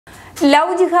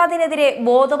Love ജിഹാദിനെതിരെ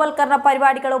ബോധവൽക്കരണ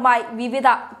പരിപാടികളുമായി വിവിധ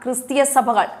ക്രിസ്തീയ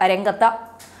സഭകൾ രംഗത്ത്.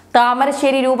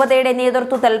 താമരശ്ശേരി രൂപതയുടെ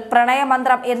നേതൃത്വത്തിൽ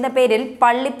പ്രണയമന്ത്രം എന്ന പേരിൽ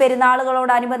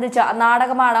പള്ളിപ്പെരുന്നാളുകളോടനുബന്ധിച്ച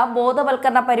നാടകമാണ്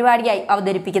ബോധവൽക്കരണ പരിപാടിയായി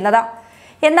അവതരിപ്പിക്കുന്നത്.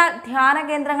 എന്നാൽ ധ്യാന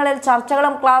കേന്ദ്രങ്ങളിൽ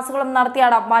ചർച്ചകളും ക്ലാസുകളും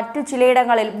നടത്തിയാണ് മറ്റു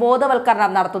ചിലയിടങ്ങളിൽ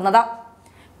ബോധവൽക്കരണം നടത്തുന്നത്.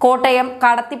 കോട്ടയം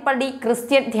കടത്തിപ്പള്ളി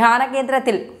ക്രിസ്ത്യൻ ധ്യാന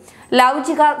കേന്ദ്രത്തിൽ ലവ്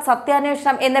ജിഹാദ്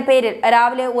സത്യാന്വേഷണം എന്ന പേരിൽ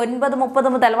രാവിലെ 9:30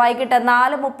 മുതൽ വൈകിട്ട്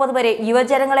 4:30 വരെ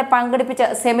യുവജനങ്ങളെ പങ്കെടുപ്പിച്ച്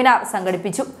സെമിനാർ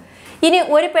സംഘടിപ്പിച്ചു. ഇനി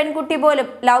ഒരു പെൺകുട്ടി പോലും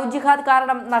ലവ് ജിഹാദ്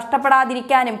കാരണം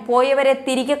നഷ്ടപ്പെടാതിരിക്കാനും പോയവരെ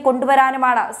തിരികെ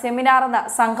കൊണ്ടുവരാനുമാണ് സെമിനാറെന്ന്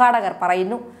സംഘാടകർ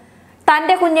പറയുന്നു.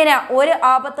 തന്റെ കുഞ്ഞിന് ഒരു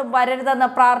ആപത്തും വരരുതെന്ന്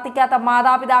പ്രാർത്ഥിക്കാത്ത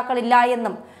മാതാപിതാക്കളില്ല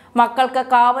എന്നും മക്കൾക്ക്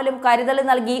കാവലും കരുതലും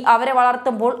നൽകി അവരെ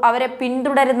വളർത്തുമ്പോൾ അവരെ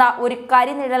പിന്തുടരുന്ന ഒരു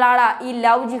കരിനിഴലാണ് ഈ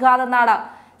ലവ് ജിഹാദ് എന്നാണ്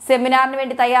സെമിനാറിന്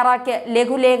വേണ്ടി തയ്യാറാക്കിയ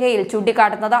ലഘുലേഖയിൽ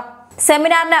ചൂണ്ടിക്കാട്ടുന്നത്.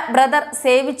 സെമിനാറിന് ബ്രദർ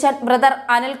സേവിച്ചൻ, ബ്രദർ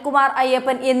അനിൽകുമാർ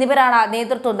അയ്യപ്പൻ എന്നിവരാണ്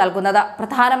നേതൃത്വം നൽകുന്നത്.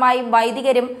 പ്രധാനമായും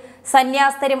വൈദികരും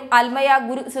സന്യാസ്തരും അൽമയ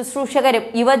ഗുരു ശുശ്രൂഷകരും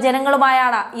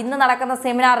യുവജനങ്ങളുമായാണ് ഇന്ന് നടക്കുന്ന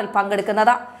സെമിനാറിൽ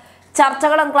പങ്കെടുക്കുന്നത്.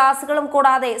 ചർച്ചകളും ക്ലാസുകളും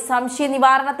കൂടാതെ സംശയ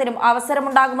നിവാരണത്തിനും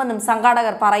അവസരമുണ്ടാകുമെന്നും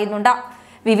സംഘാടകർ പറയുന്നുണ്ട്.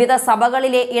 വിവിധ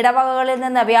സഭകളിലെ ഇടവകകളിൽ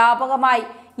നിന്ന് വ്യാപകമായി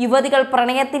യുവതികൾ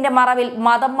പ്രണയത്തിന്റെ മറവിൽ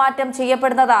മതം മാറ്റം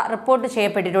ചെയ്യപ്പെടുന്നത് റിപ്പോർട്ട്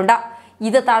ചെയ്യപ്പെട്ടിട്ടുണ്ട്.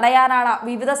 ഇത് തടയാനാണ്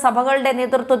വിവിധ സഭകളുടെ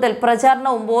നേതൃത്വത്തിൽ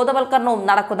പ്രചാരണവും ബോധവൽക്കരണവും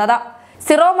നടക്കുന്നത്.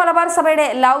 സിറോ മലബാർ സഭയുടെ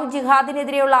ലവ്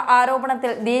ജിഹാദിനെതിരെയുള്ള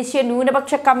ആരോപണത്തിൽ ദേശീയ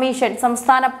ന്യൂനപക്ഷ കമ്മീഷൻ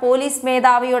സംസ്ഥാന പോലീസ്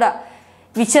മേധാവിയോട്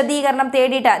വിശദീകരണം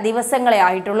തേടിയിട്ട് ദിവസങ്ങളെ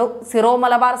ആയിട്ടുള്ളൂ. സിറോ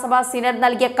മലബാർ സഭ സിനഡ്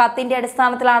നൽകിയ കത്തിന്റെ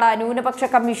അടിസ്ഥാനത്തിലാണ്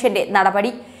ന്യൂനപക്ഷ കമ്മീഷന്റെ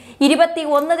നടപടി.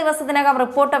 21 ദിവസത്തിനകം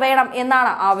റിപ്പോർട്ട് വേണം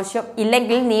എന്നാണ് ആവശ്യം.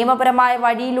 ഇല്ലെങ്കിൽ നിയമപരമായ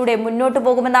വഴിയിലൂടെ മുന്നോട്ടു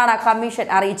പോകുമെന്നാണ് കമ്മീഷൻ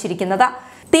അറിയിച്ചിരിക്കുന്നത്.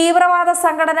 തീവ്രവാദ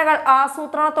സംഘടനകൾ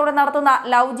ആസൂത്രണത്തോടെ നടത്തുന്ന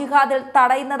ലവ് ജിഹാദിൽ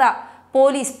തടയുന്നത്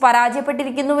പോലീസ്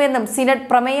പരാജയപ്പെട്ടിരിക്കുന്നുവെന്നും സിനഡ്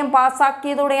പ്രമേയം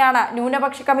പാസാക്കിയതോടെയാണ്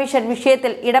ന്യൂനപക്ഷ കമ്മീഷൻ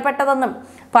വിഷയത്തിൽ ഇടപെട്ടതെന്നും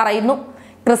പറയുന്നു.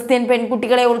 ക്രിസ്ത്യൻ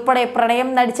പെൺകുട്ടികളെ ഉൾപ്പെടെ പ്രണയം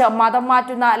നടിച്ച് മതം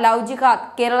മാറ്റുന്ന ലവ് ജിഹാദ്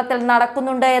കേരളത്തിൽ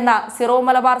നടക്കുന്നുണ്ട് എന്ന സിറോ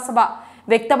മലബാർ സഭ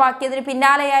വ്യക്തമാക്കിയതിന്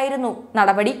പിന്നാലെയായിരുന്നു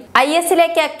നടപടി.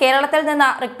 IS-ലേക്ക് കേരളത്തിൽ നിന്ന്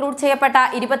റിക്രൂട്ട് ചെയ്യപ്പെട്ട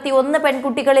 21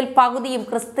 പെൺകുട്ടികളിൽ പകുതിയും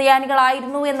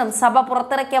ക്രിസ്ത്യാനികളായിരുന്നു എന്നും സഭ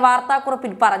പുറത്തിറക്കിയ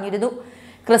വാർത്താക്കുറിപ്പിൽ പറഞ്ഞിരുന്നു.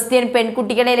 ക്രിസ്ത്യൻ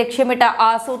പെൺകുട്ടികളെ ലക്ഷ്യമിട്ട്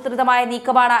ആസൂത്രിതമായ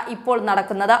നീക്കമാണ് ഇപ്പോൾ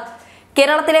നടക്കുന്നത്.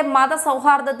 കേരളത്തിലെ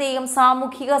മതസൗഹാർദ്ദത്തെയും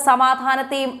സാമൂഹിക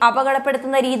സമാധാനത്തെയും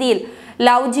അപകടപ്പെടുത്തുന്ന രീതിയിൽ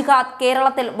ലവ് ജിഹാദ്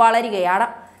കേരളത്തിൽ വളരുകയാണ്.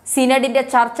 സിനഡിന്റെ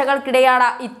ചർച്ചകൾക്കിടെയാണ്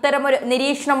ഇത്തരമൊരു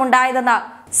നിരീക്ഷണമുണ്ടായതെന്ന്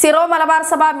സിറോ മലബാർ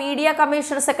സഭ media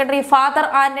commission secretary father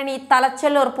Antony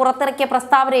Thalachellur പുറത്തിറക്കിയ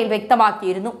പ്രസ്താവനയിൽ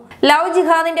വ്യക്തമാക്കിയിരുന്നു. ലവ്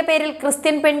ജിഹാദിന്റെ പേരിൽ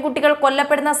ക്രിസ്ത്യൻ പെൺകുട്ടികൾ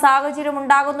കൊല്ലപ്പെടുന്ന സാഹചര്യം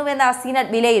ഉണ്ടാകുന്നുവെന്ന്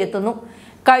സിനഡ് വിലയിരുത്തുന്നു.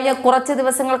 കഴിഞ്ഞ കുറച്ച്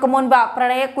ദിവസങ്ങൾക്ക് മുൻപ്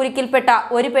പ്രണയക്കുരുക്കിൽപ്പെട്ട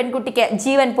ഒരു പെൺകുട്ടിക്ക്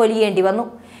ജീവൻ പൊലിയേണ്ടി വന്നു.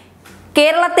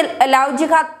 കേരളത്തിൽ ലവ്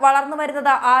ജിഹാദ് വളർന്നു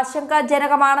വരുന്നത്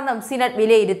ആശങ്കാജനകമാണെന്നും സിനഡ്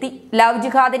വിലയിരുത്തി. ലവ്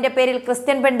ജിഹാദിന്റെ പേരിൽ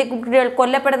ക്രിസ്ത്യൻ പെൺകുട്ടികൾ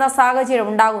കൊല്ലപ്പെടുന്ന സാഹചര്യം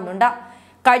ഉണ്ടാകുന്നുണ്ട്.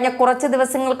 കഴിഞ്ഞ കുറച്ച്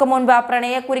ദിവസങ്ങൾക്ക് മുൻപ്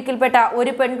പ്രണയക്കുരുക്കിൽപ്പെട്ട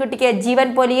ഒരു പെൺകുട്ടിക്ക് ജീവൻ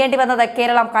പൊലിയേണ്ടി വന്നത്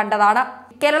കേരളം കണ്ടതാണ്.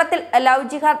 കേരളത്തിൽ ലവ്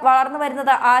ജിഹാദ് വളർന്നു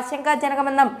വരുന്നത്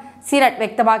ആശങ്കാജനകമെന്നും സിനഡ്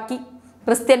വ്യക്തമാക്കി.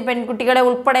 ക്രിസ്ത്യൻ പെൺകുട്ടികളെ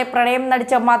ഉൾപ്പെടെ പ്രണയം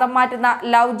നടിച്ച് മതം മാറ്റുന്ന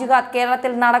ലവ് ജിഹാദ്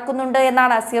കേരളത്തിൽ നടക്കുന്നുണ്ട്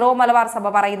എന്നാണ് സിറോ മലബാർ സഭ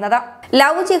പറയുന്നത്.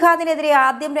 ലവ് ജിഹാദിനെതിരെ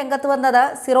ആദ്യം രംഗത്ത് വന്നത്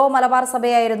സിറോ മലബാർ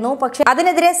സഭയായിരുന്നു. പക്ഷേ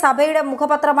അതിനെതിരെ സഭയുടെ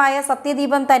മുഖപത്രമായ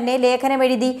സത്യദീപം തന്നെ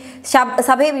ലേഖനമെഴുതി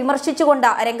സഭയെ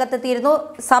വിമർശിച്ചുകൊണ്ട് രംഗത്തെത്തിയിരുന്നു.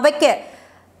 സഭയ്ക്ക്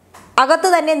അകത്ത്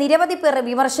തന്നെ നിരവധി പേർ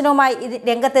വിമർശനവുമായി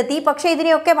രംഗത്തെത്തി. പക്ഷേ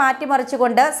ഇതിനെയൊക്കെ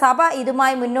മാറ്റിമറിച്ചുകൊണ്ട് സഭ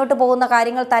ഇതുമായി മുന്നോട്ട് പോകുന്ന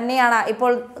കാര്യങ്ങൾ തന്നെയാണ്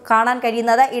ഇപ്പോൾ കാണാൻ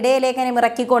കഴിയുന്നത്. ഇടയലേഖനം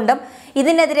ഇറക്കിക്കൊണ്ടും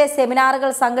ഇതിനെതിരെ സെമിനാറുകൾ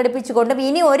സംഘടിപ്പിച്ചുകൊണ്ടും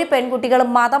ഇനി ഒരു പെൺകുട്ടികളും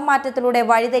മതം മാറ്റത്തിലൂടെ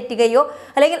വഴിതെറ്റുകയോ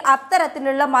അല്ലെങ്കിൽ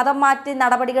അത്തരത്തിലുള്ള മതം മാറ്റി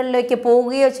നടപടികളിലേക്ക്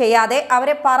പോവുകയോ ചെയ്യാതെ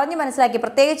അവരെ പറഞ്ഞു മനസ്സിലാക്കി,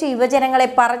 പ്രത്യേകിച്ച് യുവജനങ്ങളെ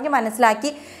പറഞ്ഞു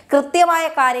മനസ്സിലാക്കി കൃത്യമായ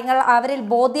കാര്യങ്ങൾ അവരിൽ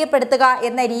ബോധ്യപ്പെടുത്തുക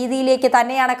എന്ന രീതിയിലേക്ക്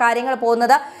തന്നെയാണ് കാര്യങ്ങൾ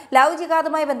പോകുന്നത്. ലവ്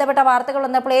ജിഹാദുമായി ബന്ധപ്പെട്ട വാർത്തകൾ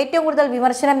വന്നപ്പോൾ ഏറ്റവും കൂടുതൽ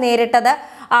വിമർശനം നേരിട്ടത്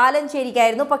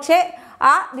ആലഞ്ചേരിക്കായിരുന്നു. പക്ഷേ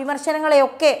ആ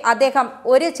വിമർശനങ്ങളെയൊക്കെ അദ്ദേഹം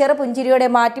ഒരു ചെറു പുഞ്ചിരിയോടെ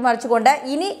മാറ്റിമറിച്ചുകൊണ്ട്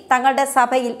ഇനി തങ്ങളുടെ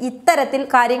സഭയിൽ ഇത്തരത്തിൽ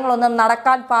കാര്യങ്ങളൊന്നും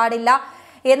നടക്കാൻ പാടില്ല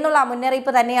എന്നുള്ള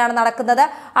മുന്നറിയിപ്പ് തന്നെയാണ് നടക്കുന്നത്.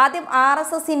 ആദ്യം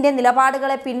RSSന്റെ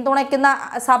നിലപാടുകളെ പിന്തുണയ്ക്കുന്ന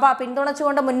സഭ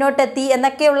പിന്തുണച്ചുകൊണ്ട് മുന്നോട്ടെത്തി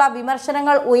എന്നൊക്കെയുള്ള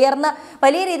വിമർശനങ്ങൾ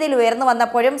വലിയ രീതിയിൽ ഉയർന്നു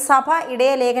വന്നപ്പോഴും സഭ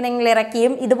ഇടയലേഖനങ്ങൾ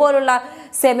ഇറക്കിയും ഇതുപോലുള്ള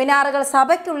സെമിനാറുകൾ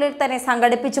സഭയ്ക്കുള്ളിൽ തന്നെ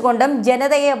സംഘടിപ്പിച്ചുകൊണ്ടും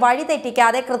ജനതയെ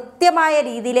വഴിതെറ്റിക്കാതെ കൃത്യമായ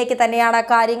രീതിയിലേക്ക് തന്നെയാണ്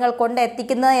കാര്യങ്ങൾ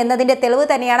കൊണ്ടെത്തിക്കുന്നത് എന്നതിൻ്റെ തെളിവ്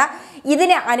തന്നെയാണ്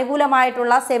ഇതിന്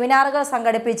അനുകൂലമായിട്ടുള്ള സെമിനാറുകൾ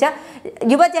സംഘടിപ്പിച്ച്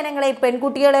യുവജനങ്ങളെയും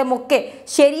പെൺകുട്ടികളെയും ഒക്കെ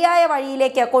ശരിയായ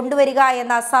വഴിയിലേക്ക് കൊണ്ടുവരിക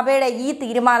എന്ന സഭയുടെ ഈ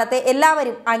തീരുമാനത്തെ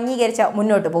എല്ലാവരും അംഗീകരിച്ച്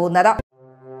മുന്നോട്ട് പോകുന്നത്.